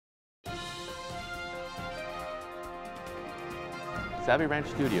Savi Ranch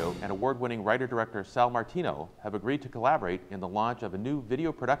Studio and award-winning writer-director Sal Martino have agreed to collaborate in the launch of a new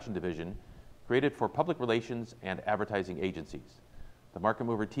video production division created for public relations and advertising agencies. The Market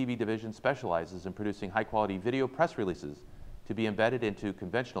Mover TV division specializes in producing high-quality video press releases to be embedded into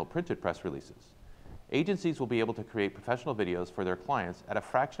conventional printed press releases. Agencies will be able to create professional videos for their clients at a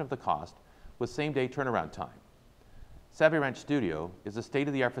fraction of the cost with same-day turnaround time. Savi Ranch Studio is a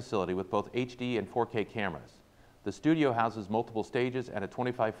state-of-the-art facility with both HD and 4K cameras. The studio houses multiple stages and a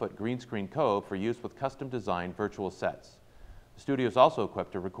 25-foot green screen cove for use with custom-designed virtual sets. The studio is also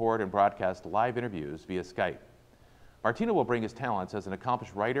equipped to record and broadcast live interviews via Skype. Martino will bring his talents as an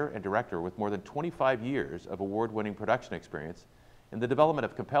accomplished writer and director with more than 25 years of award-winning production experience in the development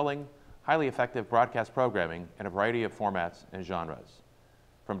of compelling, highly effective broadcast programming in a variety of formats and genres.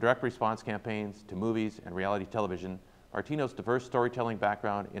 From direct response campaigns to movies and reality television, Martino's diverse storytelling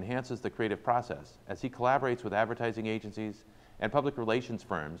background enhances the creative process as he collaborates with advertising agencies and public relations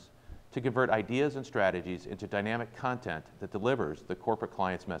firms to convert ideas and strategies into dynamic content that delivers the corporate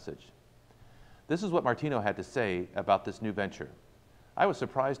client's message. This is what Martino had to say about this new venture. I was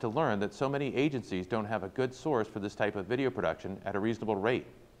surprised to learn that so many agencies don't have a good source for this type of video production at a reasonable rate.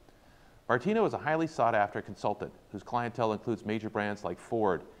 Martino is a highly sought-after consultant whose clientele includes major brands like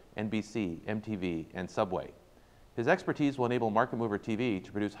Ford, NBC, MTV, and Subway. His expertise will enable Market Mover TV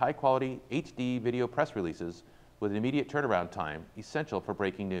to produce high-quality HD video press releases with an immediate turnaround time essential for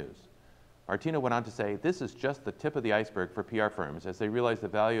breaking news. Martino went on to say, "This is just the tip of the iceberg for PR firms as they realize the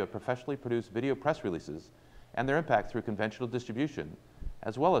value of professionally produced video press releases and their impact through conventional distribution,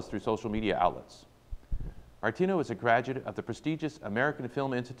 as well as through social media outlets." Martino is a graduate of the prestigious American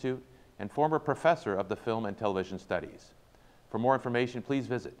Film Institute and former professor of the Film and Television Studies. For more information, please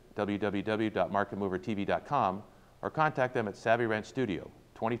visit www.marketmovertv.com or contact them at Savi Ranch Studio,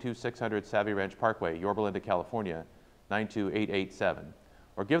 22600 Savi Ranch Parkway, Yorba Linda, California, 92887,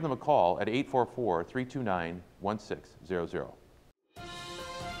 or give them a call at 844-329-1600.